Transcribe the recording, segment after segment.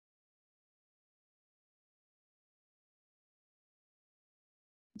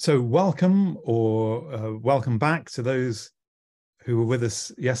So welcome or welcome back to those who were with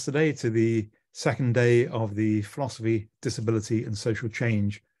us yesterday to the second day of the Philosophy, Disability and Social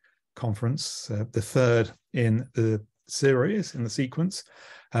Change Conference, the third in the series, in the sequence.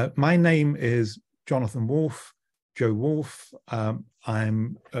 My name is Jonathan Wolfe, Joe Wolfe.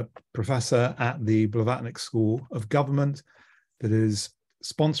 I'm a professor at the Blavatnik School of Government that is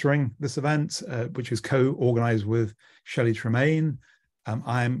sponsoring this event, which is co-organized with Shelley Tremaine.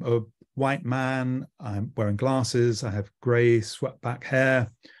 I'm a white man, I'm wearing glasses, I have grey swept back hair,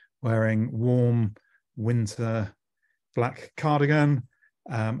 wearing warm winter black cardigan.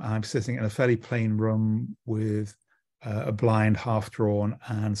 I'm sitting in a fairly plain room with a blind half drawn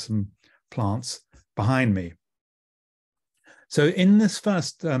and some plants behind me. So in this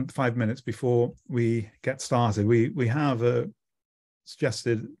first 5 minutes before we get started, we have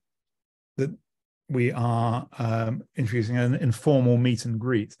suggested that we are introducing an informal meet and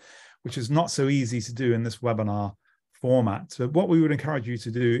greet, which is not so easy to do in this webinar format. So what we would encourage you to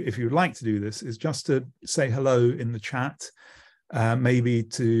do, if you'd like to do this, is just to say hello in the chat, maybe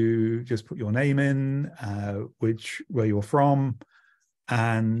to just put your name in, where you're from,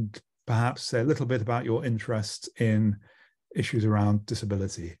 and perhaps say a little bit about your interest in issues around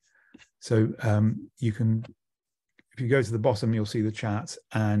disability. So you can, if you go to the bottom, you'll see the chat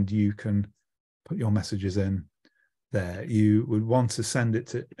and you can put your messages in there. You would want to send it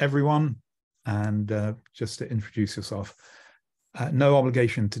to everyone and just to introduce yourself. No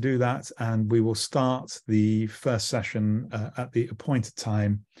obligation to do that, and we will start the first session at the appointed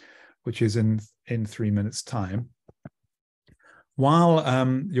time, which is in 3 minutes' time. While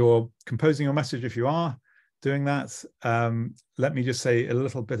you're composing your message, if you are doing that, let me just say a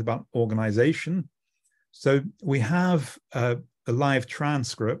little bit about organization. So we have a live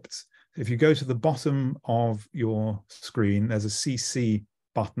transcript. If you go to the bottom of your screen, there's a CC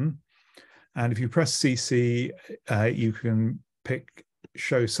button. And if you press CC, you can pick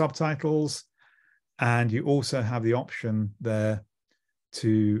show subtitles. And you also have the option there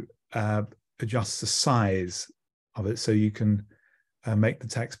to adjust the size of it. So you can make the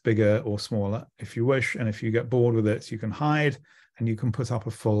text bigger or smaller if you wish. And if you get bored with it, you can hide and you can put up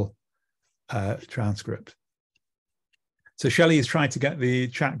a full transcript. So Shelley is trying to get the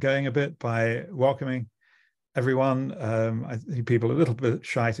chat going a bit by welcoming everyone. I think people are a little bit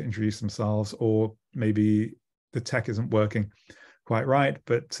shy to introduce themselves, or maybe the tech isn't working quite right.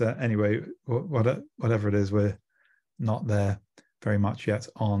 But anyway, whatever it is, we're not there very much yet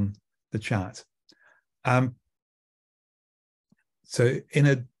on the chat. So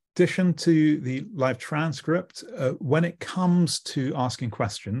in addition to the live transcript, when it comes to asking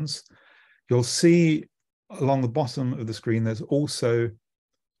questions, you'll see along the bottom of the screen, there's also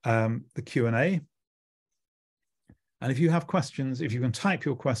the Q&A. And if you have questions, if you can type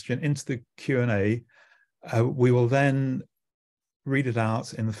your question into the Q&A, we will then read it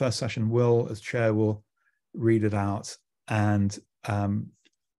out in the first session. Will, as chair, will read it out and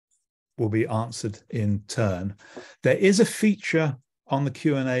will be answered in turn. There is a feature on the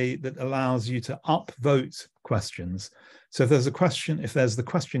Q&A that allows you to upvote questions. So if there's a question, if there's the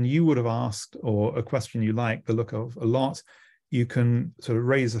question you would have asked or a question you like the look of a lot, you can sort of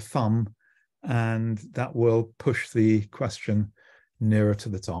raise a thumb and that will push the question nearer to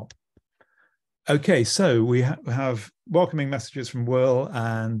the top. Okay, so we have welcoming messages from Will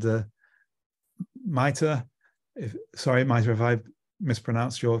and Maita. Sorry, Maita, if I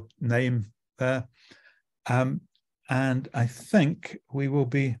mispronounced your name there. And I think we will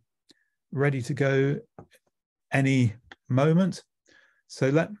be ready to go any moment. So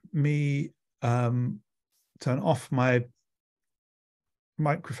let me turn off my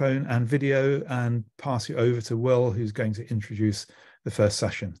microphone and video and pass you over to Will, who's going to introduce the first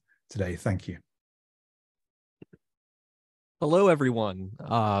session today. Thank you. Hello, everyone.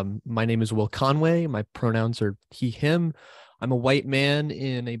 My name is Will Conway. My pronouns are he, him. I'm a white man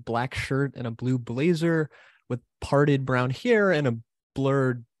in a black shirt and a blue blazer with parted brown hair and a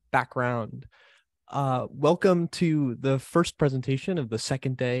blurred background. Welcome to the first presentation of the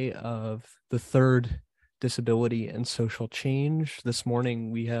second day of the third Disability and Social Change. This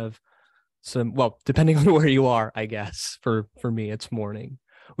morning we have some, well, depending on where you are, I guess, for me it's morning.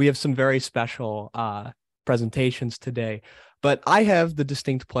 We have some very special presentations today, but I have the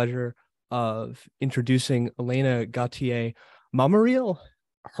distinct pleasure of introducing Elena Gauthier Mamaril.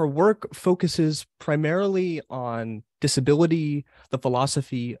 Her work focuses primarily on disability, the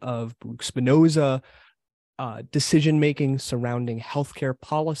philosophy of Spinoza, decision-making surrounding healthcare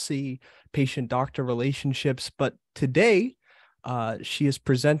policy, patient-doctor relationships. But today, she is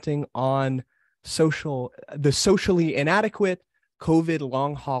presenting on the socially inadequate, COVID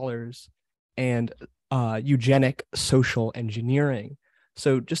long haulers and eugenic social engineering.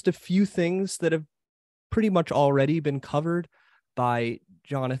 So just a few things that have pretty much already been covered by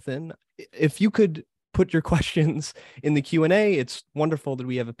Jonathan. If you could put your questions in the Q&A, it's wonderful that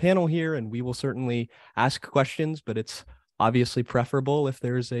we have a panel here and we will certainly ask questions, but it's obviously preferable if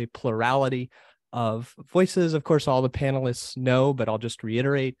there's a plurality of voices. Of course, all the panelists know, but I'll just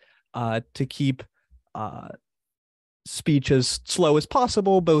reiterate to keep speech as slow as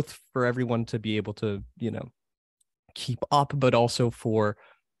possible, both for everyone to be able to, keep up, but also for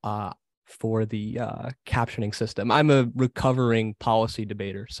the captioning system. I'm a recovering policy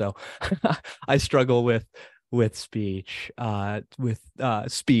debater, so I struggle with speech, with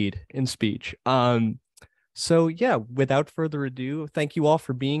speed in speech. So yeah, without further ado, thank you all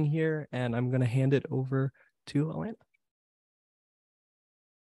for being here, and I'm going to hand it over to Laina.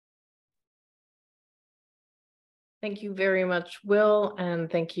 Thank you very much, Will, and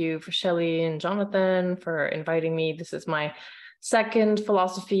thank you for Shelley and Jonathan for inviting me. This is my second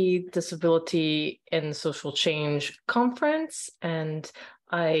Philosophy, Disability, and Social Change conference, and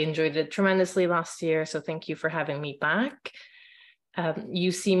I enjoyed it tremendously last year, so thank you for having me back.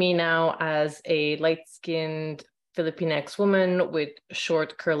 You see me now as a light-skinned Filipinx woman with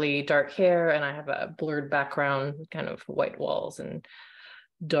short, curly, dark hair, and I have a blurred background, kind of white walls and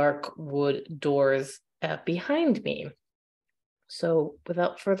dark wood doors behind me. So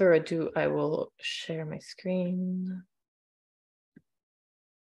without further ado, I will share my screen.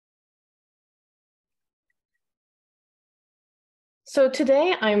 So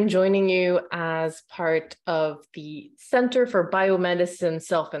today I'm joining you as part of the Center for Biomedicine,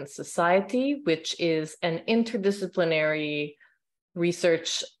 Self and Society, which is an interdisciplinary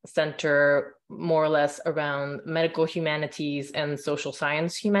research center more or less around medical humanities and social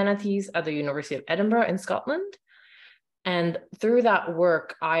science humanities at the University of Edinburgh in Scotland. And through that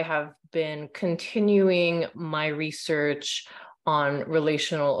work, I have been continuing my research on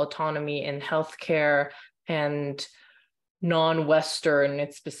relational autonomy in healthcare and non-Western,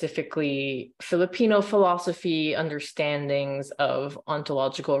 it's specifically Filipino philosophy, understandings of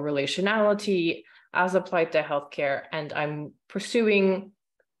ontological relationality as applied to healthcare. And I'm pursuing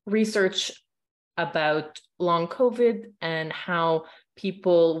research about long COVID and how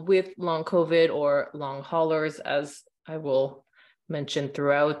people with long COVID or long haulers, as I will mention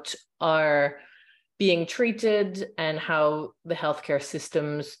throughout, are being treated and how the healthcare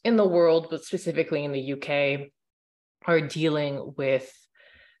systems in the world, but specifically in the UK, are dealing with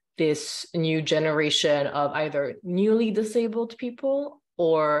this new generation of either newly disabled people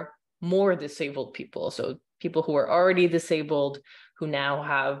or more disabled people. So people who are already disabled who now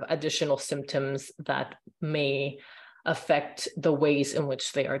have additional symptoms that may affect the ways in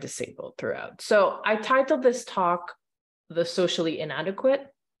which they are disabled throughout. So I titled this talk, "The Socially Inadequate,"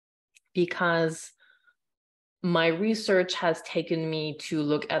 because my research has taken me to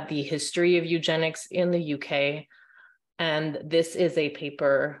look at the history of eugenics in the UK. And this is a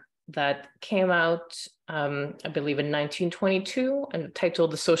paper that came out, I believe, in 1922, and titled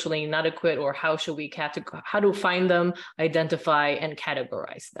 "The Socially Inadequate," or how to find them, identify, and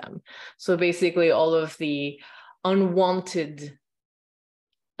categorize them. So basically, all of the unwanted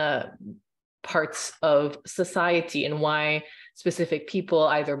parts of society and why specific people,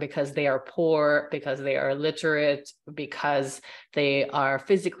 either because they are poor, because they are illiterate, because they are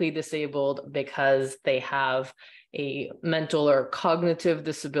physically disabled, because they have a mental or cognitive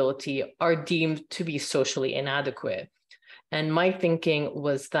disability, are deemed to be socially inadequate. And my thinking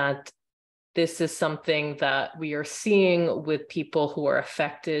was that this is something that we are seeing with people who are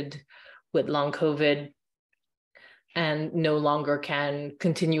affected with long COVID and no longer can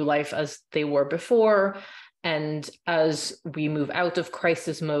continue life as they were before. And as we move out of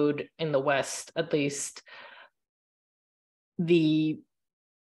crisis mode in the West, at least, the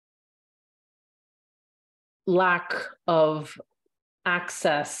lack of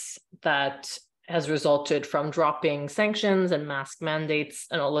access that has resulted from dropping sanctions and mask mandates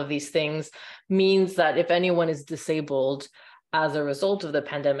and all of these things means that if anyone is disabled as a result of the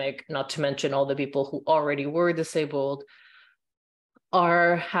pandemic, not to mention all the people who already were disabled,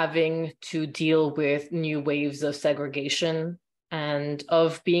 are having to deal with new waves of segregation and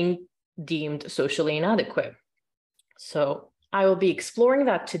of being deemed socially inadequate. So I will be exploring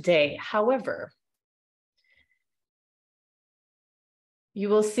that today. However, you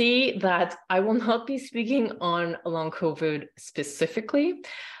will see that I will not be speaking on long COVID specifically.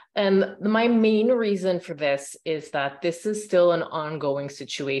 And my main reason for this is that this is still an ongoing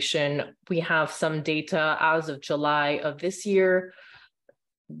situation. We have some data as of July of this year.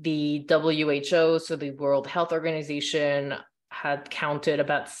 The WHO, so the World Health Organization, had counted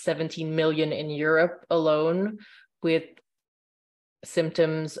about 17 million in Europe alone with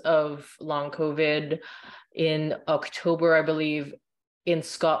symptoms of long COVID. In October, I believe, in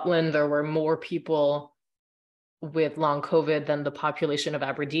Scotland, there were more people with long COVID than the population of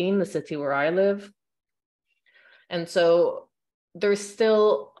Aberdeen, the city where I live. And so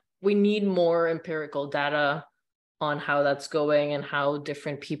we need more empirical data on how that's going and how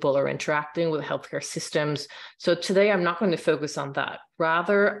different people are interacting with healthcare systems. So today I'm not going to focus on that.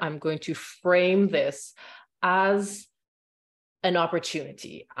 Rather, I'm going to frame this as an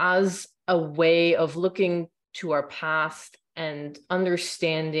opportunity, as a way of looking to our past and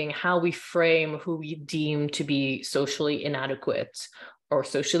understanding how we frame who we deem to be socially inadequate or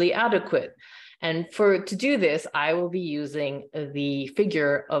socially adequate. And to do this, I will be using the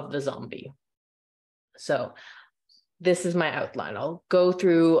figure of the zombie. So this is my outline. I'll go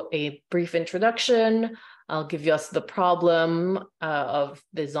through a brief introduction. I'll give us the problem of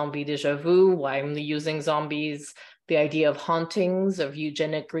the zombie déjà vu, why I'm using zombies, the idea of hauntings, of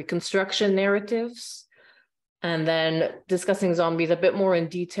eugenic reconstruction narratives, and then discussing zombies a bit more in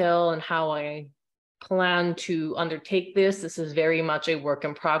detail and how I plan to undertake this. This is very much a work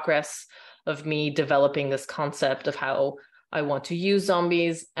in progress of me developing this concept of how I want to use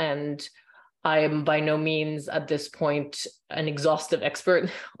zombies, and I am by no means at this point an exhaustive expert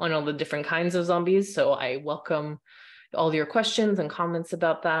on all the different kinds of zombies, so I welcome all your questions and comments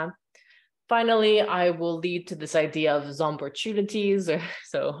about that. Finally, I will lead to this idea of zombortunities,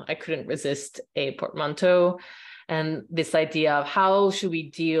 so I couldn't resist a portmanteau, and this idea of how should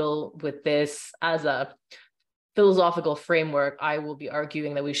we deal with this as a philosophical framework. I will be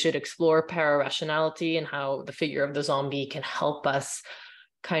arguing that we should explore para-rationality and how the figure of the zombie can help us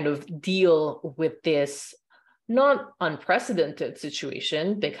kind of deal with this not unprecedented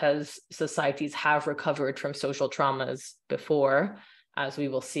situation, because societies have recovered from social traumas before, as we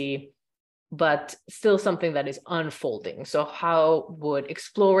will see, but still something that is unfolding. So how would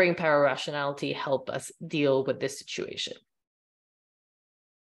exploring para-rationality help us deal with this situation?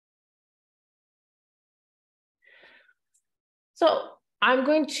 So I'm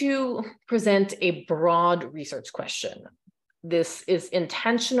going to present a broad research question. This is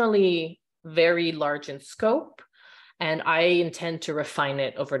intentionally very large in scope, and I intend to refine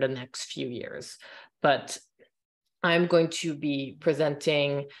it over the next few years. But I'm going to be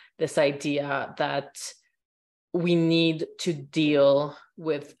presenting this idea that we need to deal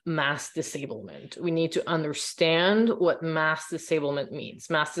with mass disablement. We need to understand what mass disablement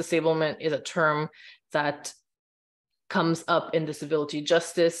means. Mass disablement is a term that comes up in disability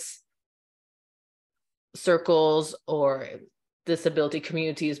justice circles or disability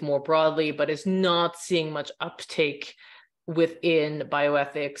communities more broadly, but is not seeing much uptake within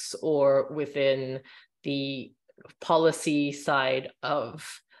bioethics or within the policy side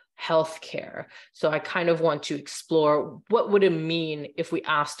of healthcare. So I kind of want to explore what would it mean if we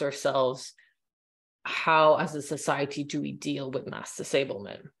asked ourselves, how as a society do we deal with mass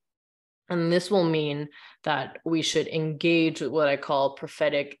disablement? And this will mean that we should engage with what I call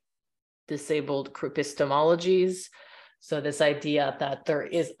prophetic disabled epistemologies. So this idea that there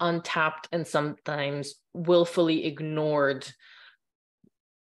is untapped and sometimes willfully ignored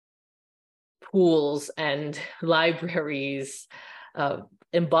pools and libraries,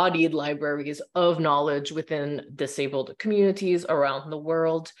 embodied libraries of knowledge within disabled communities around the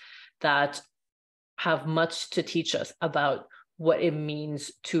world that have much to teach us about what it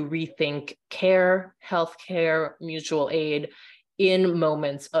means to rethink care, healthcare, mutual aid in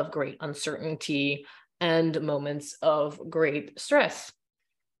moments of great uncertainty and moments of great stress.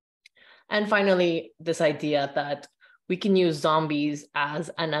 And finally, this idea that we can use zombies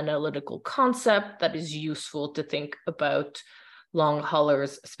as an analytical concept that is useful to think about long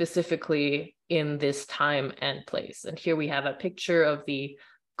haulers, specifically in this time and place. And here we have a picture of the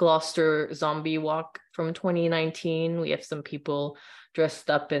Gloucester zombie walk from 2019. We have some people dressed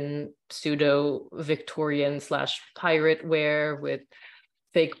up in pseudo Victorian / pirate wear with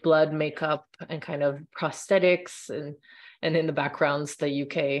fake blood makeup and kind of prosthetics. And in the backgrounds, the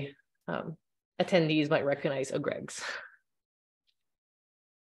UK attendees might recognize a Greg's.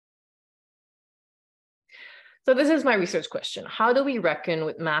 So this is my research question. How do we reckon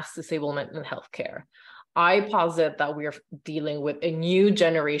with mass disablement in healthcare? I posit that we are dealing with a new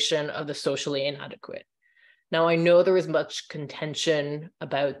generation of the socially inadequate. Now, I know there is much contention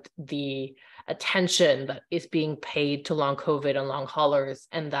about the attention that is being paid to long COVID and long haulers,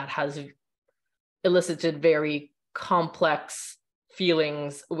 and that has elicited very complex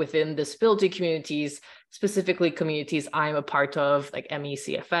feelings within disability communities, specifically communities I'm a part of, like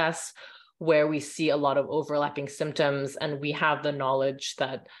MECFS, where we see a lot of overlapping symptoms, and we have the knowledge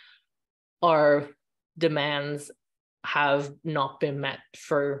that our demands have not been met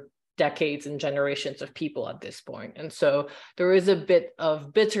for decades and generations of people at this point. And so there is a bit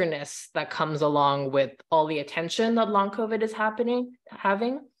of bitterness that comes along with all the attention that long COVID is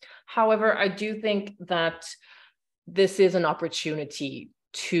having. However, I do think that this is an opportunity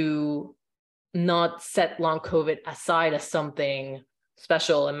to not set long COVID aside as something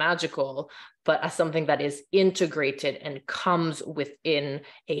special and magical, but as something that is integrated and comes within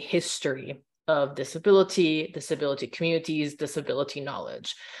a history of disability, disability communities, disability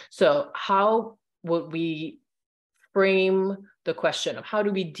knowledge. So how would we frame the question of how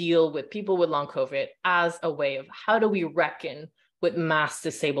do we deal with people with long COVID as a way of how do we reckon with mass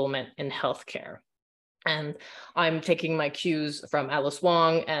disablement in healthcare? And I'm taking my cues from Alice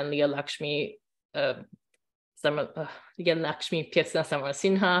Wong and Leah Lakshmi Pietna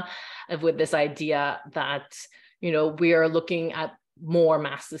Samarasinha with this idea that, we are looking at more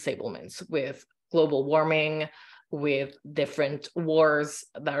mass disablements with global warming, with different wars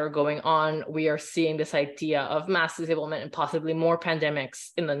that are going on. We are seeing this idea of mass disablement and possibly more pandemics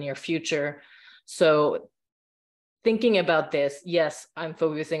in the near future. So thinking about this, yes, I'm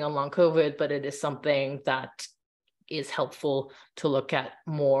focusing on long COVID, but it is something that is helpful to look at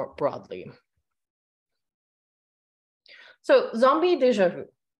more broadly. So zombie déjà vu.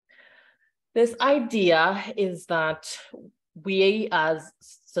 This idea is that we as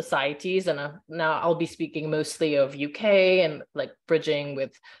societies, and now I'll be speaking mostly of UK and like bridging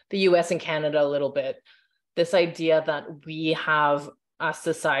with the US and Canada a little bit, this idea that we have as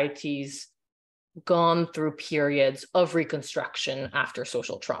societies gone through periods of reconstruction after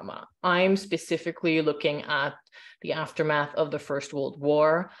social trauma. I'm specifically looking at the aftermath of the First World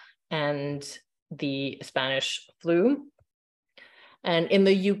War and the Spanish flu. And in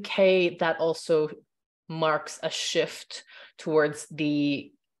the UK, that also marks a shift towards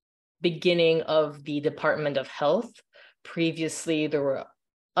the beginning of the Department of Health. Previously, there were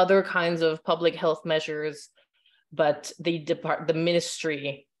other kinds of public health measures, but the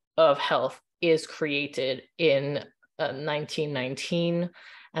Ministry of Health is created in 1919.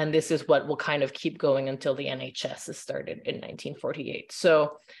 And this is what will kind of keep going until the NHS is started in 1948.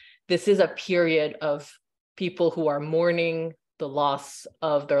 So this is a period of people who are mourning the loss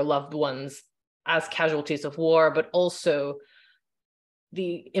of their loved ones as casualties of war, but also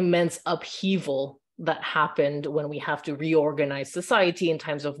the immense upheaval that happened when we have to reorganize society in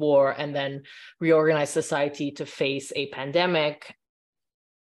times of war and then reorganize society to face a pandemic.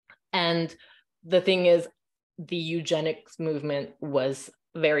 And the thing is, the eugenics movement was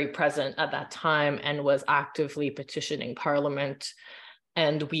very present at that time and was actively petitioning Parliament.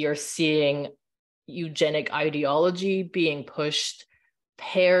 And we are seeing eugenic ideology being pushed,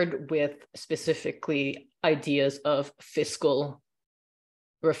 paired with specifically ideas of fiscal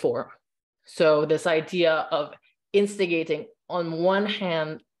reform. So this idea of instigating, on one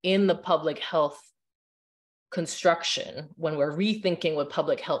hand, in the public health construction, when we're rethinking what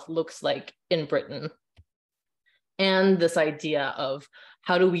public health looks like in Britain, and this idea of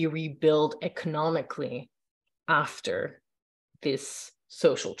how do we rebuild economically after this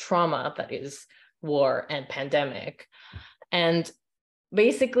social trauma that is war and pandemic. And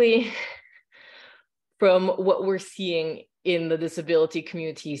basically, from what we're seeing in the disability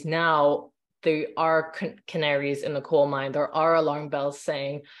communities now, there are canaries in the coal mine. There are alarm bells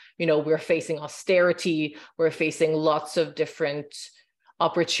saying, we're facing austerity, we're facing lots of different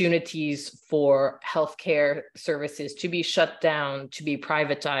opportunities for healthcare services to be shut down, to be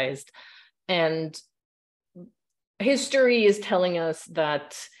privatized. And history is telling us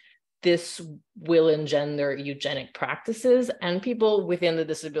that this will engender eugenic practices, and people within the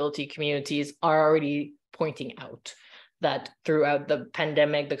disability communities are already pointing out that throughout the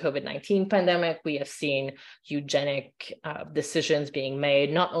pandemic, the COVID-19 pandemic, we have seen eugenic decisions being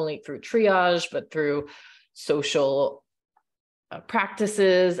made, not only through triage, but through social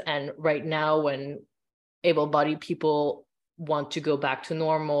practices. And right now, when able-bodied people want to go back to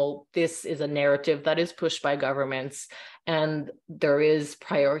normal, this is a narrative that is pushed by governments, and there is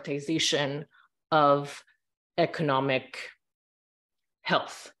prioritization of economic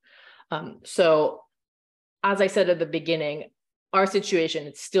health. So as I said at the beginning, our situation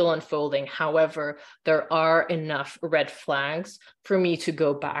is still unfolding. However, there are enough red flags for me to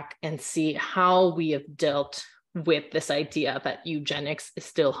go back and see how we have dealt with this idea that eugenics is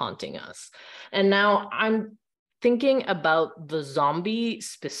still haunting us. And now I'm thinking about the zombie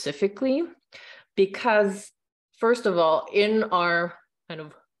specifically, because first of all, in our kind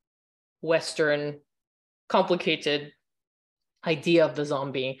of Western complicated idea of the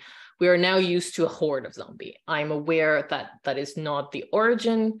zombie, we are now used to a horde of zombie. I'm aware that that is not the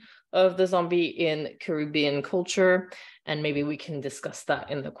origin of the zombie in Caribbean culture, and maybe we can discuss that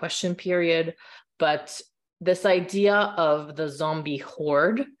in the question period. But this idea of the zombie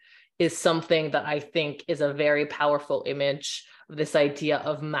horde is something that I think is a very powerful image of this idea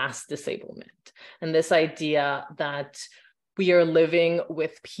of mass disablement, and this idea that we are living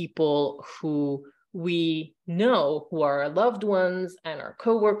with people who we know, who are our loved ones and our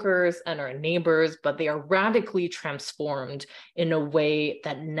coworkers and our neighbors, but they are radically transformed in a way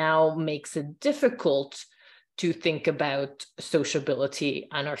that now makes it difficult to think about sociability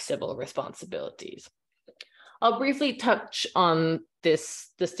and our civil responsibilities. I'll briefly touch on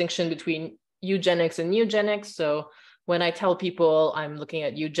this distinction between eugenics and eugenics. So when I tell people I'm looking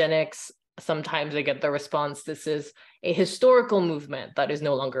at eugenics, sometimes I get the response, this is a historical movement that is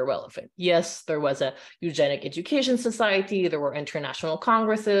no longer relevant. Yes, there was a eugenic education society, there were international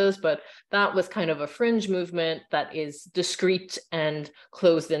congresses, but that was kind of a fringe movement that is discrete and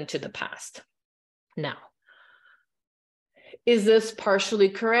closed into the past. Now, is this partially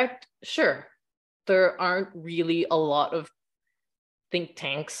correct? Sure. There aren't really a lot of think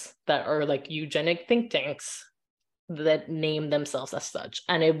tanks that are like eugenic think tanks that name themselves as such.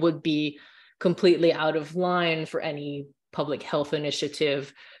 And it would be completely out of line for any public health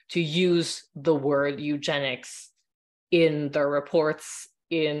initiative to use the word eugenics in their reports,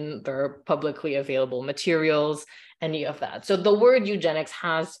 in their publicly available materials, any of that. So the word eugenics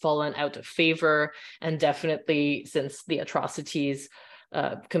has fallen out of favor, and definitely since the atrocities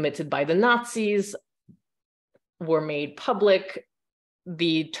committed by the Nazis were made public,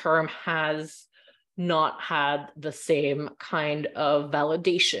 the term has not had the same kind of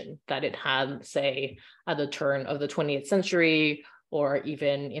validation that it had, say, at the turn of the 20th century or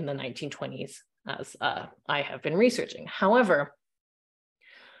even in the 1920s, as I have been researching. However,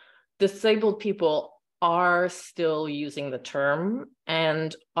 disabled people are still using the term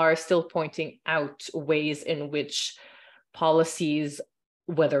and are still pointing out ways in which policies,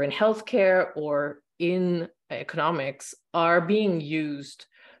 whether in healthcare or in economics, are being used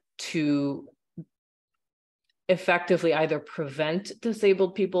to effectively either prevent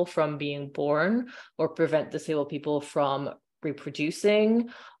disabled people from being born, or prevent disabled people from reproducing,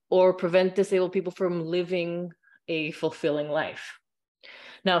 or prevent disabled people from living a fulfilling life.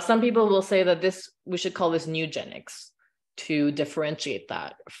 Now, some people will say that we should call this newgenics to differentiate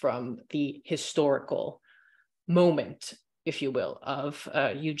that from the historical moment, if you will, of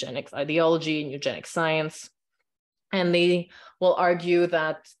eugenics ideology and eugenics science. And they will argue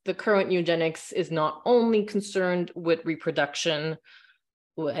that the current eugenics is not only concerned with reproduction,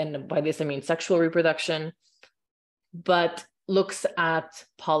 and by this I mean sexual reproduction, but looks at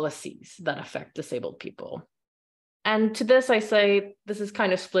policies that affect disabled people. And to this I say, this is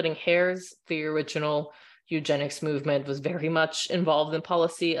kind of splitting hairs. The original eugenics movement was very much involved in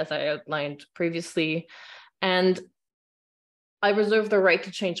policy, as I outlined previously. And I reserve the right to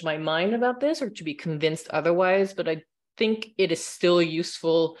change my mind about this or to be convinced otherwise, but I think it is still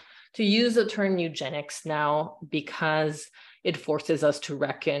useful to use the term eugenics now because it forces us to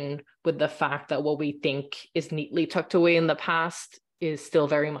reckon with the fact that what we think is neatly tucked away in the past is still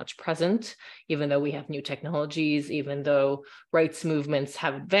very much present, even though we have new technologies, even though rights movements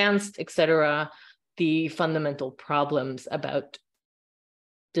have advanced, etc. The fundamental problems about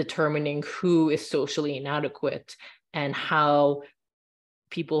determining who is socially inadequate and how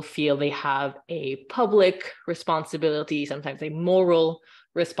people feel they have a public responsibility, sometimes a moral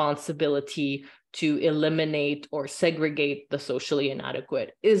responsibility to eliminate or segregate the socially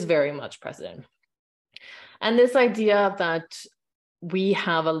inadequate is very much present. And this idea that we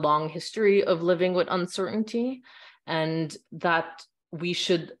have a long history of living with uncertainty and that we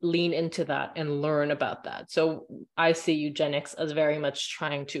should lean into that and learn about that. So I see eugenics as very much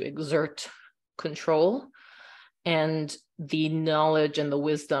trying to exert control, and the knowledge and the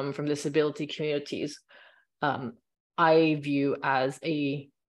wisdom from disability communities, I view as a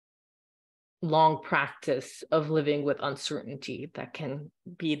long practice of living with uncertainty that can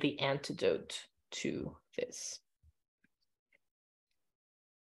be the antidote to this.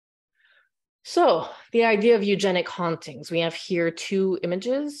 So the idea of eugenic hauntings, we have here two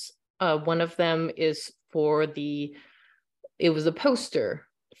images. One of them is it was a poster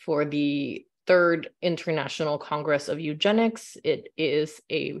for the Third International Congress of Eugenics. It is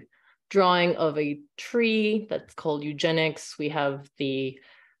a drawing of a tree that's called eugenics. We have the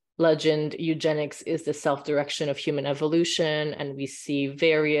legend, eugenics is the self-direction of human evolution, and we see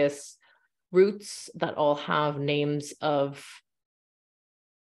various roots that all have names of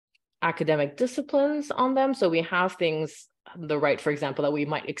academic disciplines on them. So we have things the right, for example, that we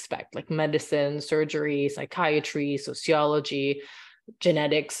might expect, like medicine, surgery, psychiatry, sociology,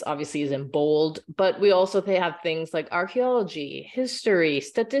 genetics obviously is in bold, but we also have things like archaeology, history,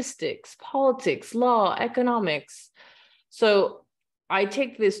 statistics, politics, law, economics. So I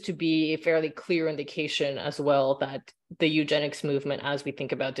take this to be a fairly clear indication as well that the eugenics movement, as we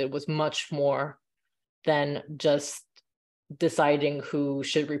think about it, was much more than just deciding who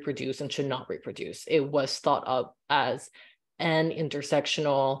should reproduce and should not reproduce. It was thought of as an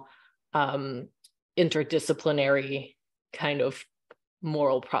intersectional, interdisciplinary kind of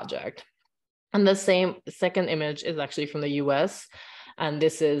moral project. And the second image is actually from the US. And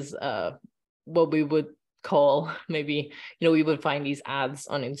this is what we would call, maybe, we would find these ads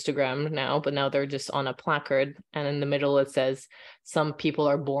on Instagram now, but now they're just on a placard. And in the middle, it says, "Some people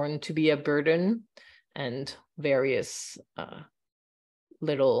are born to be a burden," and various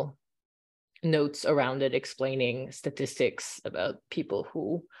little notes around it explaining statistics about people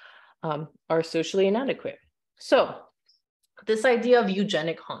who are socially inadequate. So this idea of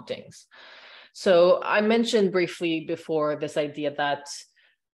eugenic hauntings. So I mentioned briefly before this idea that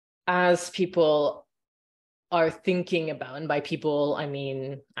as people are thinking about, and by people, I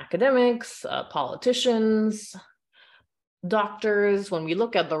mean academics, politicians, doctors, when we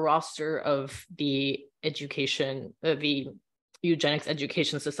look at the roster of the Eugenics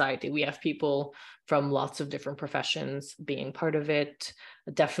Education Society, we have people from lots of different professions being part of it,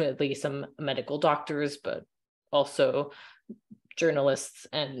 definitely some medical doctors, but also journalists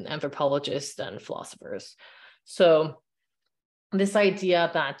and anthropologists and philosophers. So this idea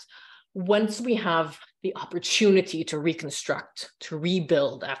that once we have the opportunity to reconstruct, to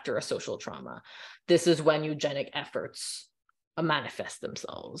rebuild after a social trauma, this is when eugenic efforts manifest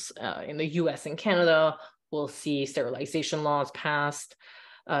themselves. In the US and Canada, we'll see sterilization laws passed.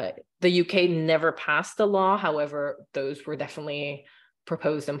 The UK never passed the law. However, those were definitely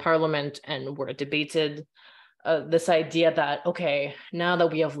proposed in Parliament and were debated. This idea that, okay, now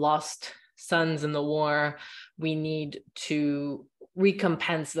that we have lost sons in the war, we need to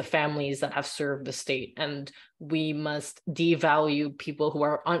recompense the families that have served the state, and we must devalue people who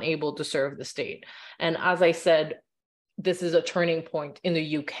are unable to serve the state. And as I said, this is a turning point in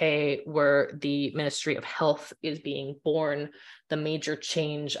the UK where the Ministry of Health is being born, the major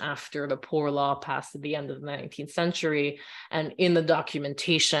change after the Poor Law passed at the end of the 19th century. And in the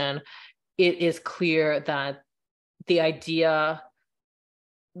documentation, it is clear that the idea,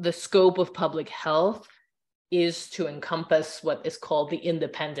 the scope of public health is to encompass what is called the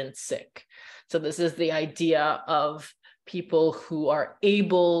independent sick. So this is the idea of people who are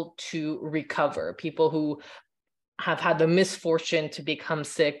able to recover, people who have had the misfortune to become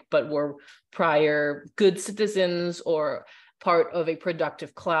sick, but were prior good citizens or part of a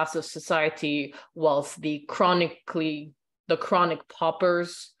productive class of society, whilst the chronic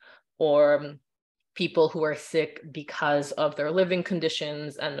paupers, or people who are sick because of their living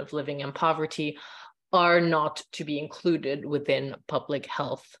conditions and of living in poverty, are not to be included within public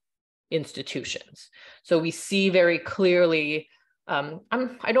health institutions. So we see very clearly,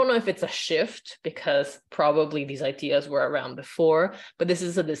 I don't know if it's a shift, because probably these ideas were around before, but this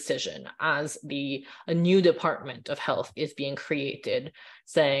is a decision as a new department of health is being created,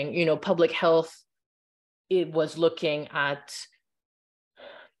 saying, public health, it was looking at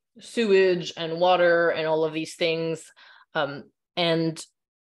sewage and water and all of these things, and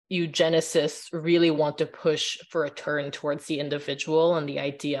eugenicists really want to push for a turn towards the individual and the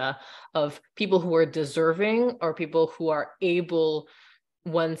idea of people who are deserving, or people who are able,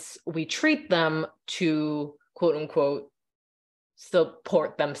 once we treat them, to quote unquote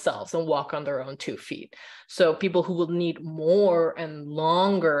support themselves and walk on their own 2 feet. So people who will need more and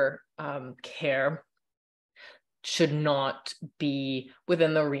longer care should not be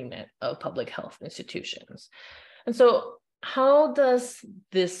within the remit of public health institutions. And so how does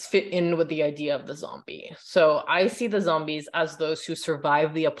this fit in with the idea of the zombie? So I see the zombies as those who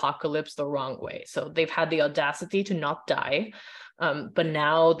survive the apocalypse the wrong way. So they've had the audacity to not die, but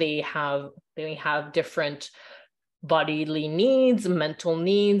now they have different bodily needs, mental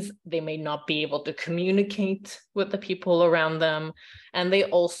needs. They may not be able to communicate with the people around them. And they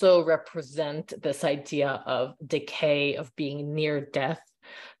also represent this idea of decay, of being near death,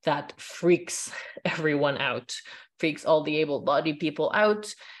 that freaks everyone out, freaks all the able-bodied people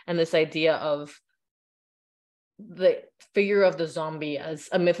out. And this idea of the figure of the zombie as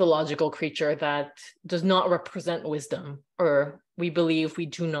a mythological creature that does not represent wisdom, or we believe we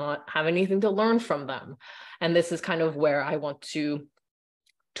do not have anything to learn from them. And this is kind of where I want to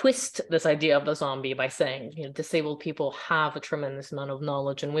twist this idea of the zombie by saying, disabled people have a tremendous amount of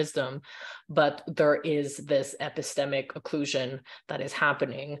knowledge and wisdom, but there is this epistemic occlusion that is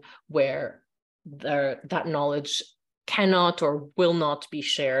happening where that knowledge cannot or will not be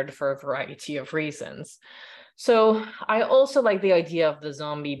shared for a variety of reasons. So I also like the idea of the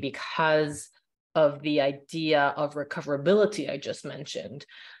zombie because of the idea of recoverability I just mentioned.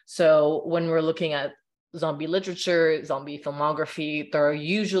 So when we're looking at zombie literature, zombie filmography, there are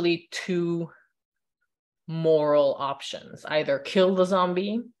usually two moral options: either kill the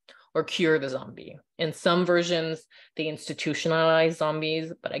zombie or cure the zombie. In some versions, they institutionalize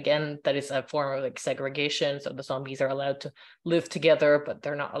zombies, but again, that is a form of like segregation. So the zombies are allowed to live together, but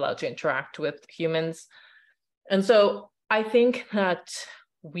they're not allowed to interact with humans. And so I think that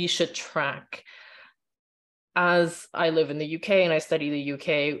we should track, as I live in the UK and I study the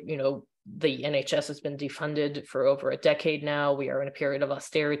UK, the NHS has been defunded for over a decade now. We are in a period of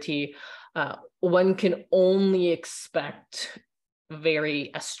austerity. One can only expect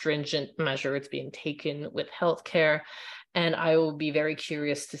very stringent measures being taken with healthcare. And I will be very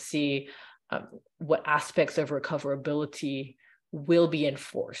curious to see what aspects of recoverability will be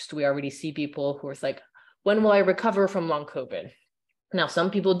enforced. We already see people who are like, when will I recover from long COVID? Now,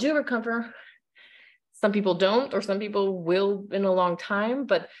 some people do recover, some people don't, or some people will in a long time,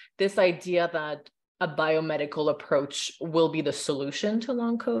 but this idea that a biomedical approach will be the solution to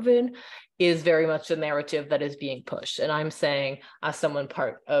long COVID is very much the narrative that is being pushed. And I'm saying, as someone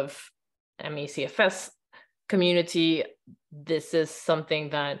part of MECFS community, this is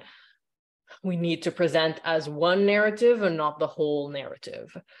something that we need to present as one narrative and not the whole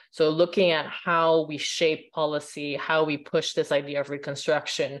narrative. So looking at how we shape policy, how we push this idea of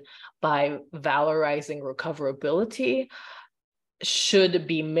reconstruction by valorizing recoverability should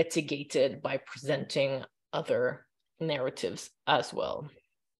be mitigated by presenting other narratives as well.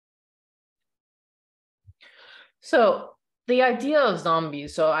 So the idea of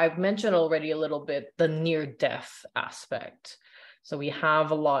zombies, so I've mentioned already a little bit the near-death aspect. So we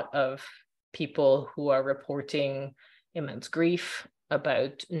have a lot of people who are reporting immense grief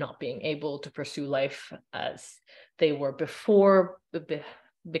about not being able to pursue life as they were before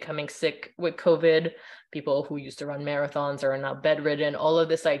becoming sick with COVID. People who used to run marathons are now bedridden. All of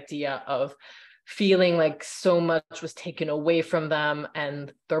this idea of feeling like so much was taken away from them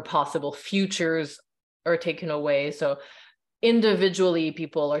and their possible futures are taken away. So individually,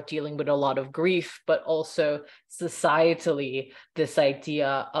 people are dealing with a lot of grief, but also societally, this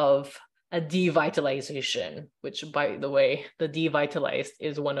idea of a devitalization, which, by the way, the devitalized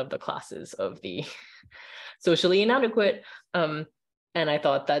is one of the classes of the socially inadequate. And I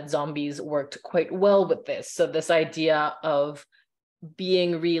thought that zombies worked quite well with this. So this idea of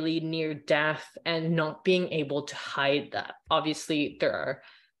being really near death and not being able to hide that. Obviously, there are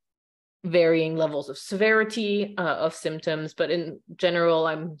varying levels of severity of symptoms, but in general,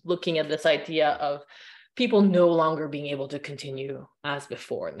 I'm looking at this idea of people no longer being able to continue as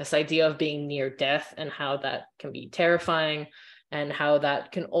before. And this idea of being near death and how that can be terrifying and how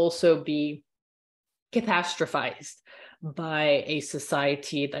that can also be catastrophized by a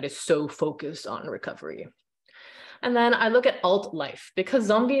society that is so focused on recovery. And then I look at alt life, because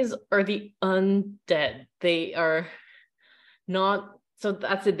zombies are the undead. They are not, so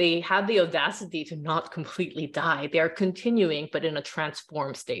that's it. They have the audacity to not completely die. They are continuing, but in a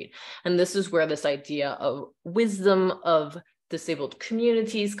transformed state. And this is where this idea of wisdom of disabled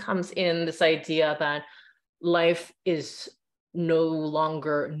communities comes in, this idea that life is no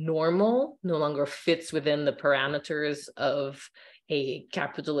longer normal, no longer fits within the parameters of a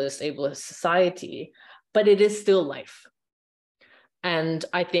capitalist, ableist society, but it is still life. And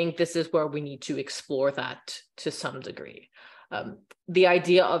I think this is where we need to explore that to some degree. The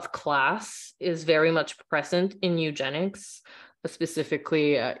idea of class is very much present in eugenics,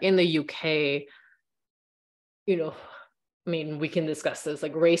 specifically in the UK. I mean, we can discuss this,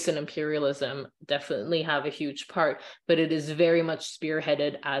 like race and imperialism definitely have a huge part, but it is very much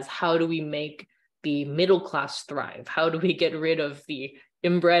spearheaded as how do we make the middle class thrive? How do we get rid of the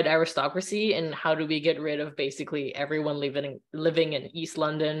inbred aristocracy, and how do we get rid of basically everyone living in East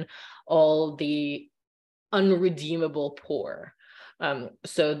London, all the unredeemable poor?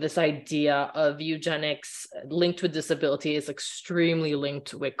 So this idea of eugenics linked with disability is extremely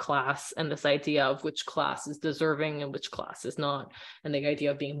linked with class, and this idea of which class is deserving and which class is not, and the idea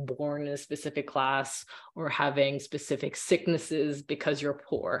of being born in a specific class or having specific sicknesses because you're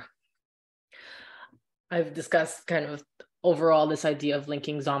poor. I've discussed kind of overall this idea of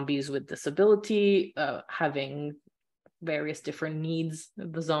linking zombies with disability, having various different needs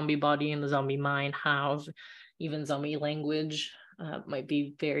the zombie body and the zombie mind have, even zombie language. might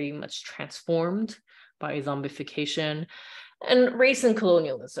be very much transformed by zombification, and race and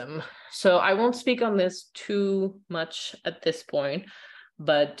colonialism. So I won't speak on this too much at this point,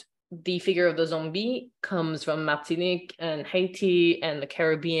 but the figure of the zombie comes from Martinique and Haiti and the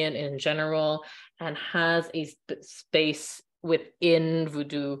Caribbean in general, and has a space within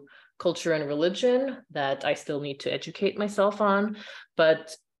voodoo culture and religion that I still need to educate myself on.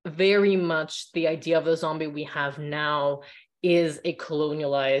 But very much the idea of the zombie we have now is a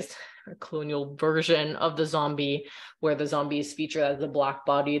colonialized, a colonial version of the zombie, where the zombie is featured as the black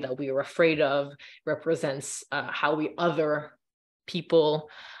body that we are afraid of, represents how we other people,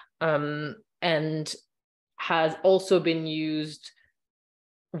 and has also been used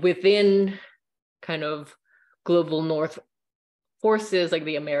within kind of global North forces, like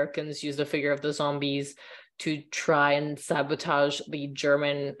the Americans use the figure of the zombies to try and sabotage the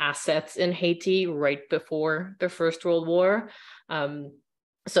German assets in Haiti right before the First World War.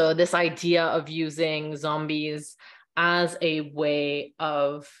 So this idea of using zombies as a way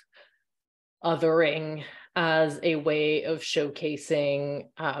of othering, as a way of showcasing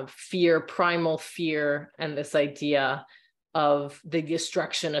fear, primal fear, and this idea of the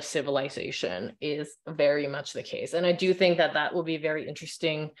destruction of civilization is very much the case. And I do think that that will be very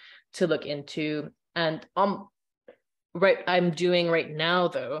interesting to look into. And what I'm doing right now,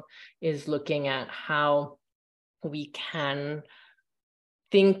 though, is looking at how we can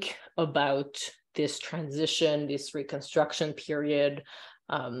think about this transition, this reconstruction period,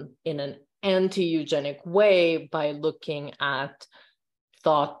 in an anti-eugenic way by looking at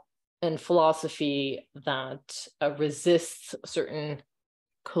thought and philosophy that resists certain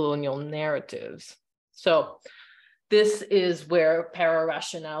colonial narratives. So this is where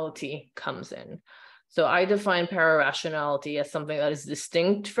para-rationality comes in. So I define para-rationality as something that is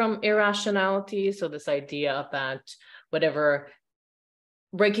distinct from irrationality. So this idea that whatever,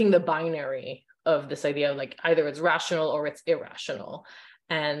 breaking the binary of this idea of like either it's rational or it's irrational.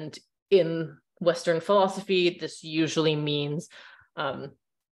 And in Western philosophy, this usually means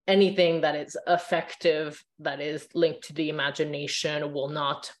anything that is affective, that is linked to the imagination, will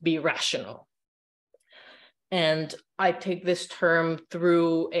not be rational. And I take this term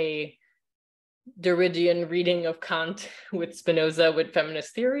through a Derridian reading of Kant with Spinoza with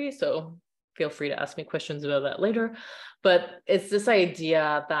feminist theory. So feel free to ask me questions about that later. But it's this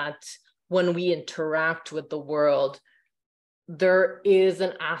idea that when we interact with the world, there is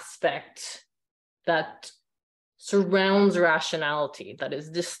an aspect that surrounds rationality that is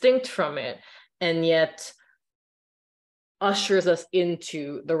distinct from it, and yet ushers us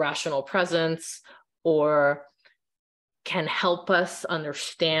into the rational presence, or can help us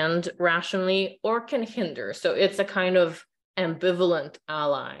understand rationally, or can hinder. So it's a kind of ambivalent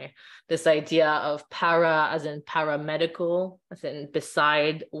ally. This idea of para as in paramedical, as in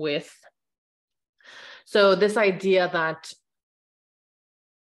beside, with. So this idea that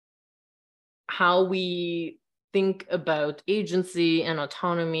how we think about agency and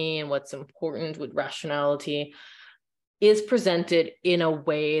autonomy and what's important with rationality is presented in a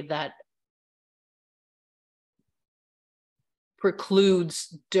way that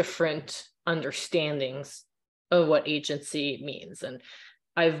precludes different understandings of what agency means. And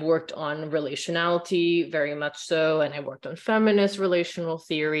I've worked on relationality very much so, and I worked on feminist relational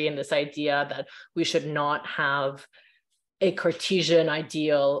theory and this idea that we should not have a Cartesian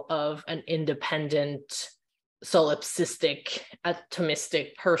ideal of an independent, solipsistic,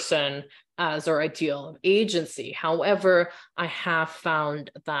 atomistic person as our ideal of agency. However, I have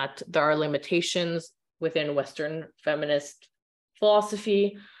found that there are limitations within Western feminist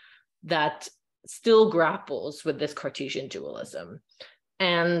philosophy that still grapples with this Cartesian dualism.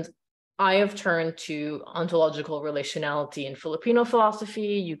 And I have turned to ontological relationality in Filipino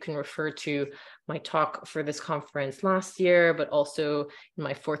philosophy. You can refer to my talk for this conference last year, but also in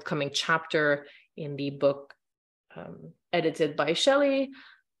my forthcoming chapter in the book edited by Shelley.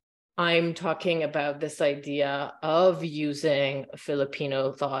 I'm talking about this idea of using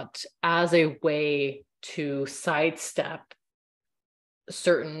Filipino thought as a way to sidestep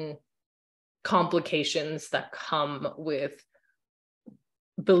certain complications that come with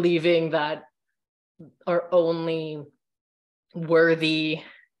believing that our only worthy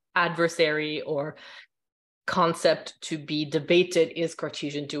adversary or concept to be debated is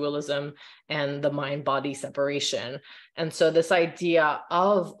Cartesian dualism and the mind-body separation. And so this idea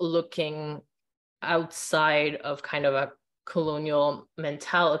of looking outside of kind of a colonial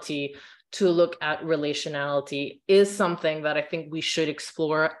mentality to look at relationality is something that I think we should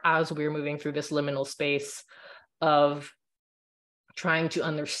explore as we're moving through this liminal space of trying to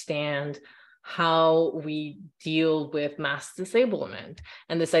understand how we deal with mass disablement,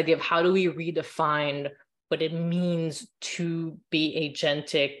 and this idea of how do we redefine what it means to be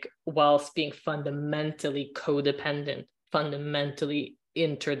agentic whilst being fundamentally codependent, fundamentally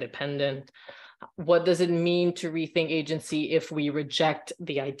interdependent. What does it mean to rethink agency if we reject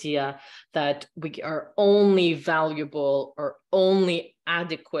the idea that we are only valuable or only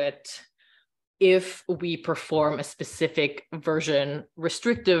adequate if we perform a specific version,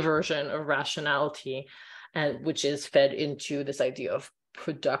 restrictive version of rationality, and which is fed into this idea of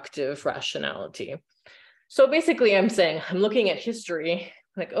productive rationality? So basically, I'm saying, I'm looking at history,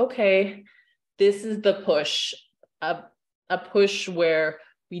 like, okay, this is the push, a push where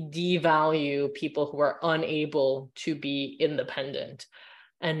we devalue people who are unable to be independent.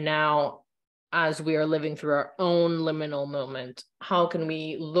 And now, as we are living through our own liminal moment, how can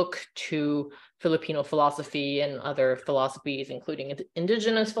we look to Filipino philosophy and other philosophies, including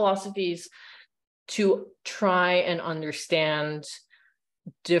indigenous philosophies, to try and understand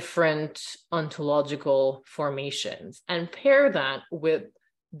different ontological formations and pair that with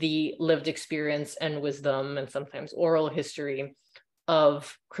the lived experience and wisdom and sometimes oral history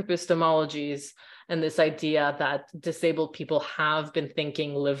of epistemologies, and this idea that disabled people have been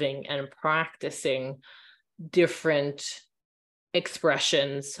thinking, living, and practicing different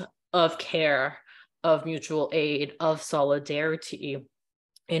expressions of care, of mutual aid, of solidarity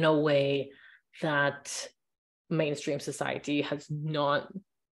in a way that mainstream society has not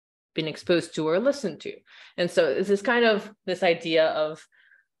been exposed to or listened to. And so this is kind of this idea of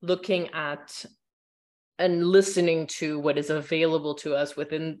looking at and listening to what is available to us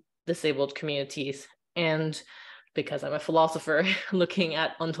within disabled communities. And because I'm a philosopher, looking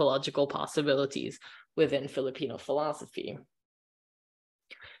at ontological possibilities within Filipino philosophy.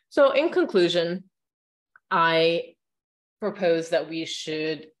 So in conclusion, I propose that we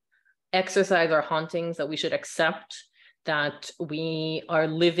should exercise our hauntings, that we should accept that we are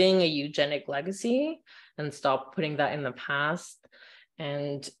living a eugenic legacy and stop putting that in the past,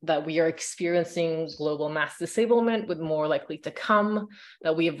 and that we are experiencing global mass disablement with more likely to come,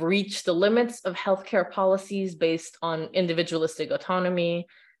 that we have reached the limits of healthcare policies based on individualistic autonomy,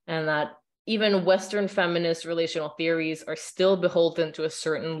 and that even Western feminist relational theories are still beholden to a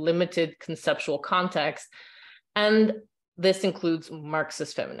certain limited conceptual context. And this includes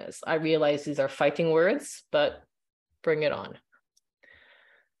Marxist feminists. I realize these are fighting words, but bring it on.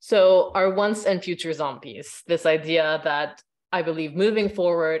 So our once and future zombies, this idea that I believe moving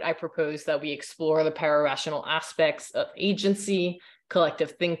forward, I propose that we explore the para-rational aspects of agency,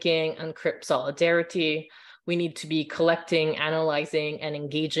 collective thinking, and crip solidarity. We need to be collecting, analyzing, and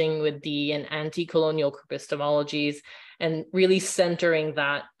engaging with the and anti-colonial epistemologies, and really centering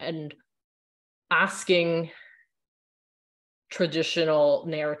that and asking traditional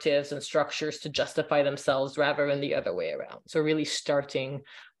narratives and structures to justify themselves rather than the other way around. So really starting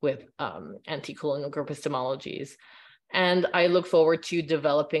with anti-colonial epistemologies. And I look forward to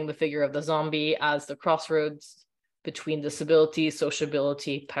developing the figure of the zombie as the crossroads between disability,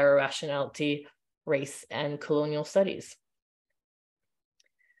 sociability, para-rationality, race, and colonial studies.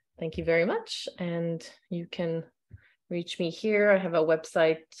 Thank you very much. And you can reach me here. I have a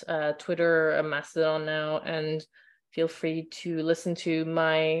website, Twitter, a Mastodon now, and feel free to listen to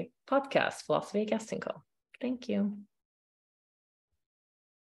my podcast, Philosophy Casting Call. Thank you.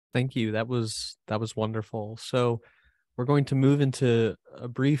 Thank you. That was wonderful. So we're going to move into a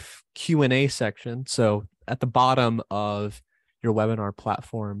brief Q&A section. So at the bottom of your webinar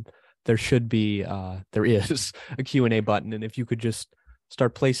platform, there should be, there is a Q&A button. And if you could just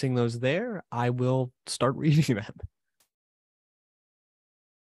start placing those there, I will start reading them.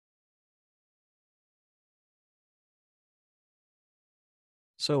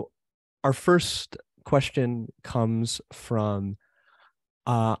 So our first question comes from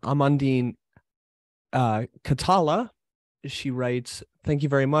Amandine Katala. She writes, "Thank you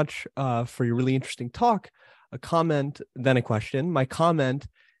very much for your really interesting talk. A comment, then a question. My comment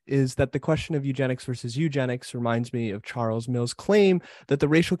is that the question of eugenics versus eugenics reminds me of Charles Mill's claim that the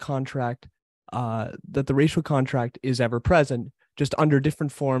racial contract is ever present, just under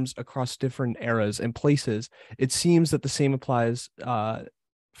different forms across different eras and places. It seems that the same applies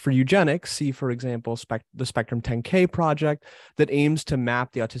for eugenics. See, for example, the Spectrum 10K project that aims to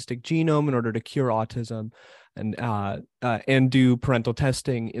map the autistic genome in order to cure autism and do parental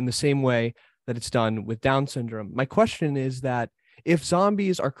testing in the same way that it's done with Down syndrome. My question is that if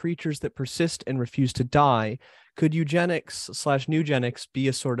zombies are creatures that persist and refuse to die, could eugenics/newgenics be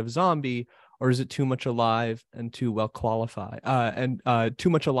a sort of zombie, or is it too much alive and too well qualified too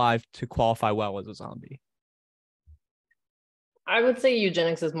much alive to qualify well as a zombie?" I would say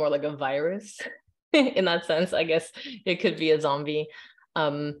eugenics is more like a virus in that sense. I guess it could be a zombie.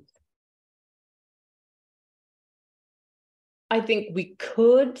 I think we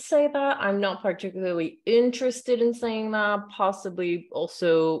could say that. I'm not particularly interested in saying that, possibly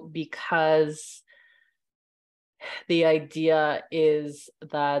also because the idea is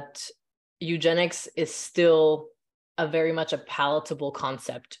that eugenics is still a very much a palatable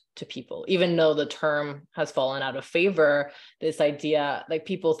concept to people, even though the term has fallen out of favor. This idea, like,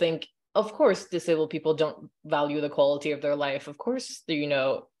 people think, of course, disabled people don't value the quality of their life. Of course,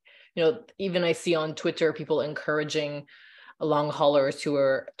 even I see on Twitter people encouraging long haulers who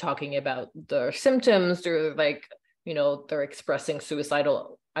are talking about their symptoms. They're like, they're expressing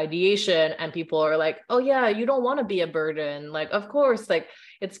suicidal ideation, and people are like, oh yeah, you don't want to be a burden. Like, of course, like,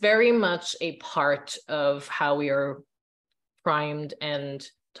 it's very much a part of how we are primed and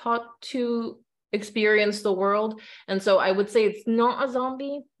taught to experience the world. And so I would say it's not a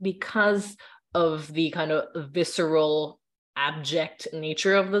zombie because of the kind of visceral, abject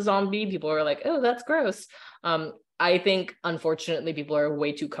nature of the zombie. People are like, oh, that's gross. I think, unfortunately, people are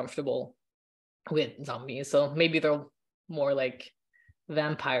way too comfortable with zombies. So maybe they're more like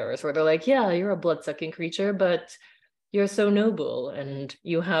vampires, where they're like, yeah, you're a blood-sucking creature, but you're so noble and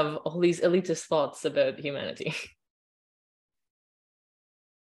you have all these elitist thoughts about humanity.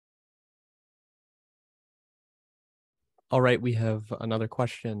 All right, we have another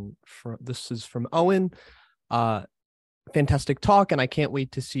question. This is from Owen. Fantastic talk, and I can't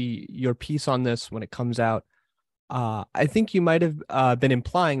wait to see your piece on this when it comes out. I think you might have been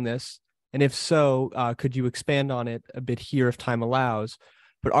implying this, and if so, could you expand on it a bit here if time allows?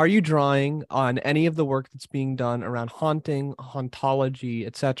 But are you drawing on any of the work that's being done around haunting, hauntology,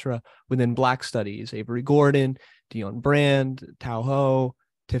 etc., within Black studies? Avery Gordon, Dion Brand, Tao Ho,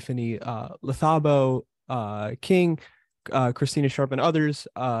 Tiffany Lethabo, King, Christina Sharp, and others,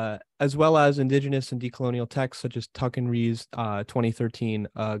 as well as indigenous and decolonial texts such as Tuck and Ree's 2013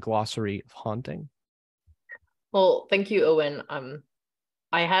 glossary of haunting. Well, thank you, Owen.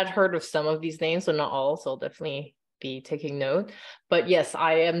 I had heard of some of these names, so not all, so I'll definitely be taking note. But yes,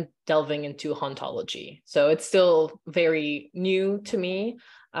 I am delving into hauntology. So it's still very new to me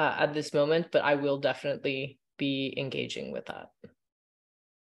at this moment, but I will definitely be engaging with that.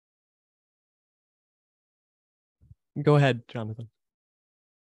 Go ahead, Jonathan.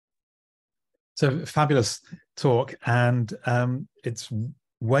 So fabulous talk, and it's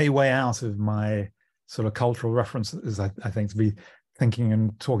way out of my sort of cultural references, I think, to be thinking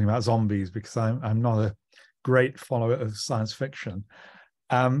and talking about zombies, because I'm not a great follower of science fiction.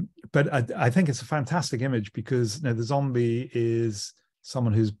 But I think it's a fantastic image because the zombie is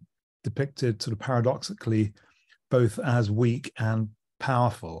someone who's depicted sort of paradoxically both as weak and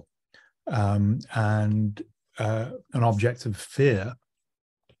powerful, and an object of fear.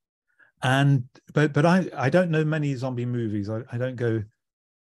 But I don't know many zombie movies. I don't go.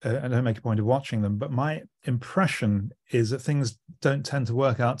 I don't make a point of watching them, but my impression is that things don't tend to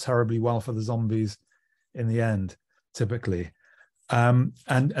work out terribly well for the zombies in the end, typically. And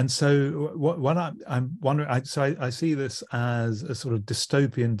so what I'm wondering, I see this as a sort of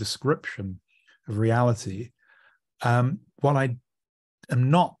dystopian description of reality. What I am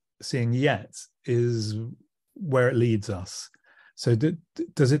not seeing yet is where it leads us. So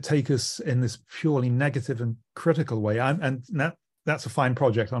does it take us in this purely negative and critical way? That's a fine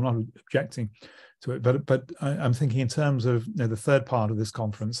project. I'm not objecting to it, but I'm thinking in terms of the third part of this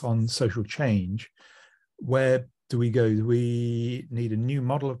conference on social change. Where do we go? Do we need a new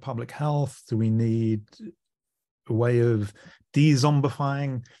model of public health? Do we need a way of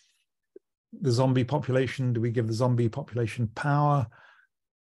de-zombifying the zombie population? Do we give the zombie population power?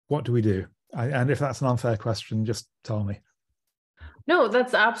 What do we do? And if that's an unfair question, just tell me. No,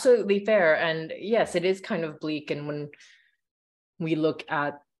 that's absolutely fair. And yes, it is kind of bleak. And when we look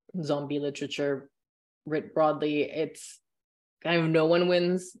at zombie literature writ broadly, it's kind of no one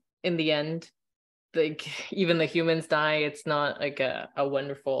wins in the end. Like, even the humans die. It's not like a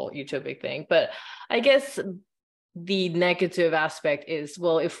wonderful utopic thing. But I guess the negative aspect is,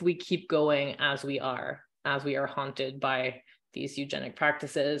 well, if we keep going as we are haunted by these eugenic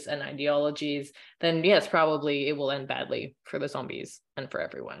practices and ideologies, then yes, probably it will end badly for the zombies and for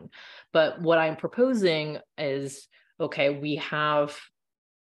everyone. But what I'm proposing is, okay, we have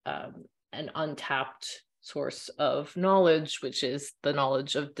an untapped source of knowledge, which is the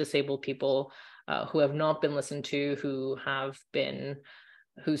knowledge of disabled people who have not been listened to,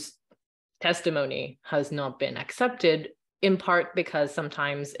 whose testimony has not been accepted, in part because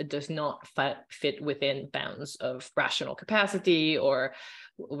sometimes it does not fit within bounds of rational capacity, or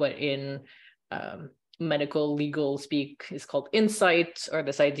medical legal speak is called insight, or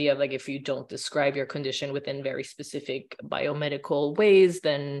this idea of like, if you don't describe your condition within very specific biomedical ways,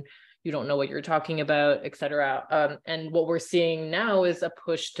 then you don't know what you're talking about, et cetera. And what we're seeing now is a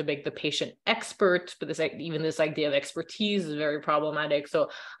push to make the patient expert, but even this idea of expertise is very problematic. So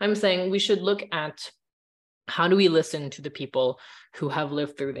I'm saying we should look at how do we listen to the people who have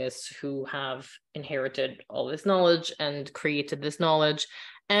lived through this, who have inherited all this knowledge and created this knowledge,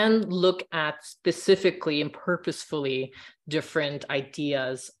 and look at specifically and purposefully different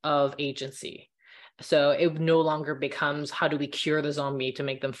ideas of agency. So it no longer becomes, how do we cure the zombie to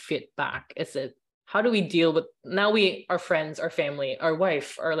make them fit back? It's how do we deal with, now our friends, our family, our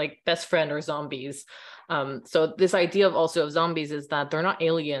wife, our like best friend are zombies. So this idea of also of zombies is that they're not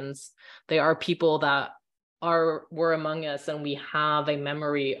aliens. They are people that were among us, and we have a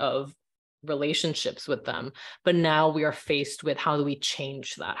memory of relationships with them. But now we are faced with, how do we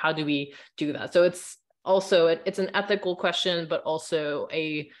change that? How do we do that? So it's also, it's an ethical question, but also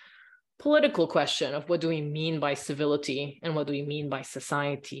a political question of what do we mean by civility and what do we mean by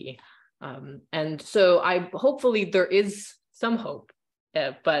society. And so hopefully there is some hope,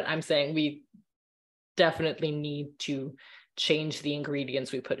 but I'm saying we definitely need to change the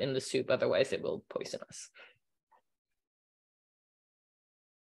ingredients we put in the soup, otherwise it will poison us.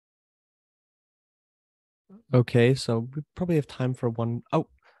 Okay, so we probably have time for one. Oh,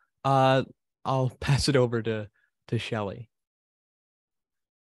 I'll pass it over to Shelley.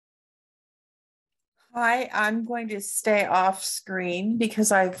 Hi, I'm going to stay off screen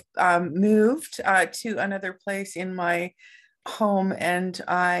because I've moved to another place in my home, and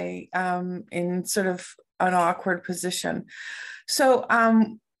I in sort of an awkward position. So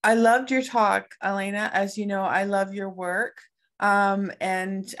I loved your talk, Elena. As you know, I love your work.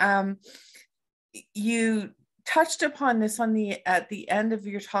 And you touched upon this at the end of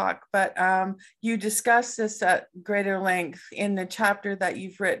your talk, but you discussed this at greater length in the chapter that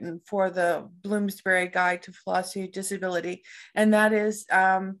you've written for the Bloomsbury Guide to Philosophy of Disability, and that is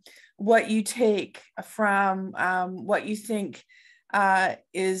what you take from what you think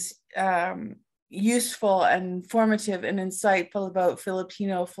is useful and formative and insightful about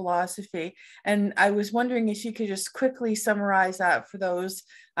Filipino philosophy. And I was wondering if you could just quickly summarize that for those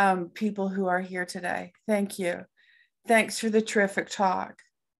people who are here today. Thank you. Thanks for the terrific talk.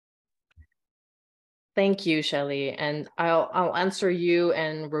 Thank you, Shelley. And I'll answer you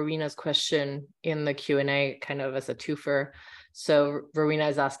and Rowena's question in the Q&A kind of as a twofer. So Rowena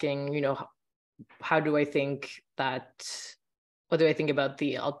is asking, what do I think about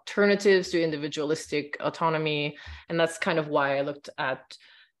the alternatives to individualistic autonomy? And that's kind of why I looked at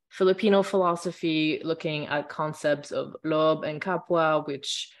Filipino philosophy, looking at concepts of loob and kapwa,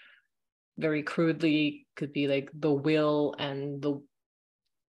 which very crudely could be like the will and the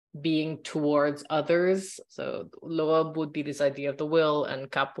being towards others. So loob would be this idea of the will, and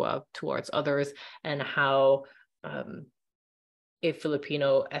kapwa towards others, and how a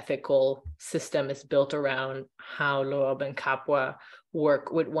Filipino ethical system is built around how loob and kapwa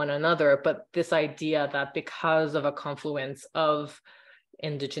work with one another. But this idea that because of a confluence of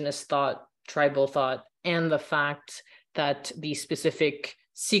indigenous thought, tribal thought, and the fact that the specific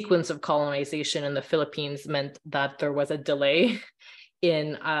sequence of colonization in the Philippines meant that there was a delay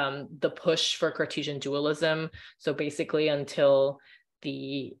in the push for Cartesian dualism. So basically until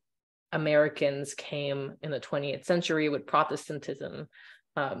the Americans came in the 20th century with Protestantism,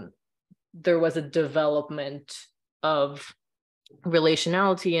 there was a development of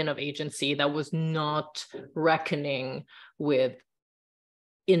relationality and of agency that was not reckoning with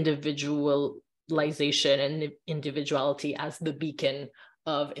individualization and individuality as the beacon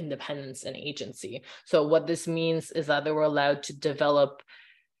of independence and agency. So what this means is that they were allowed to develop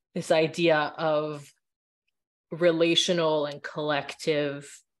this idea of relational and collective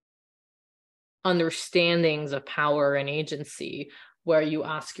understandings of power and agency, where you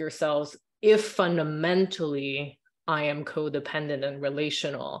ask yourselves, if fundamentally I am codependent and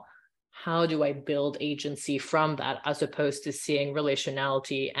relational, how do I build agency from that, as opposed to seeing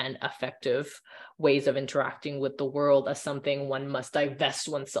relationality and effective ways of interacting with the world as something one must divest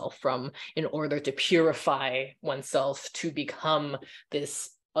oneself from in order to purify oneself to become this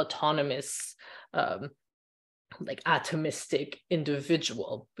autonomous, like atomistic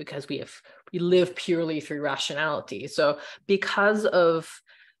individual, because we live purely through rationality. So because of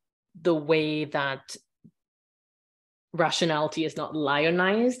the way that rationality is not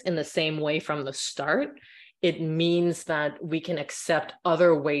lionized in the same way from the start, it means that we can accept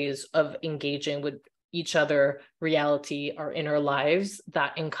other ways of engaging with each other, reality, our inner lives,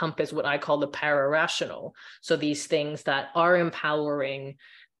 that encompass what I call the para-rational. So these things that are empowering,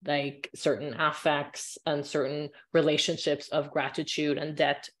 like certain affects and certain relationships of gratitude and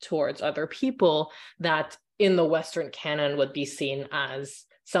debt towards other people that in the Western canon would be seen as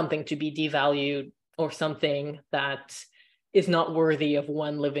something to be devalued or something that is not worthy of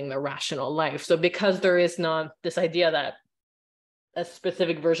one living the rational life. So because there is not this idea that a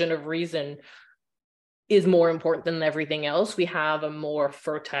specific version of reason is more important than everything else, we have a more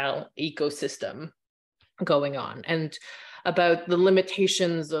fertile ecosystem going on. And about the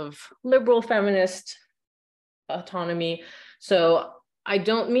limitations of liberal feminist autonomy. So I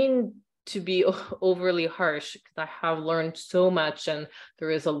don't mean to be overly harsh, because I have learned so much, and there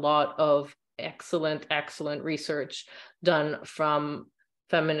is a lot of excellent research done from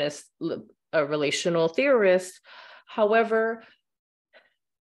feminist relational theorists. However,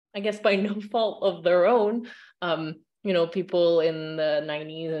 I guess by no fault of their own, people in the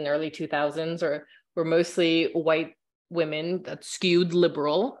 90s and early 2000s were mostly white women that skewed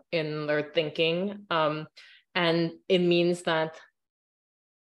liberal in their thinking. And it means that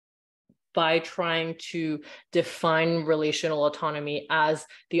by trying to define relational autonomy as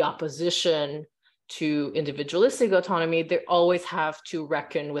the opposition to individualistic autonomy, they always have to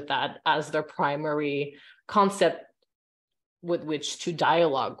reckon with that as their primary concept with which to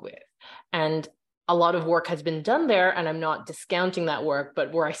dialogue with. And a lot of work has been done there, and I'm not discounting that work,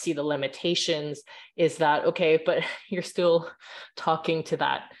 but where I see the limitations is that, okay, but you're still talking to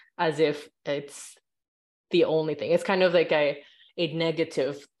that as if it's the only thing. It's kind of like a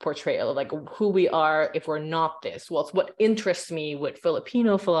negative portrayal of like who we are if we're not this. Well, it's what interests me with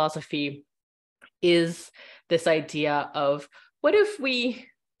Filipino philosophy is this idea of what if we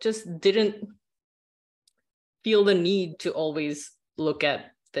just didn't feel the need to always look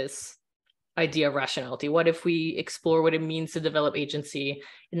at this idea of rationality? What if we explore what it means to develop agency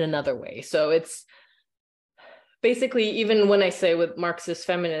in another way? So it's basically, even when I say with Marxist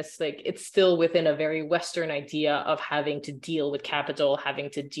feminists, like it's still within a very Western idea of having to deal with capital, having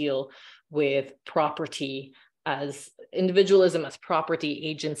to deal with property as individualism, as property,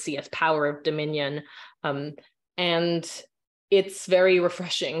 agency, as power of dominion. And it's very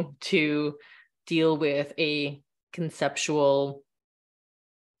refreshing to deal with a conceptual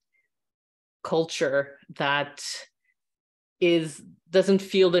culture that doesn't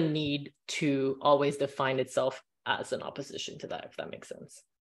feel the need to always define itself as an opposition to that, if that makes sense.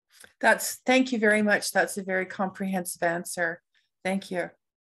 Thank you very much. That's a very comprehensive answer. Thank you.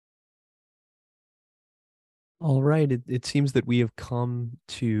 All right. It seems that we have come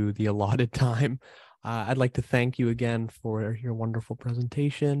to the allotted time. I'd like to thank you again for your wonderful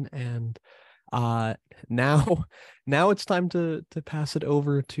presentation. And now it's time to pass it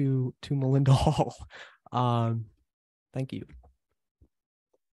over to Melinda Hall. Thank you.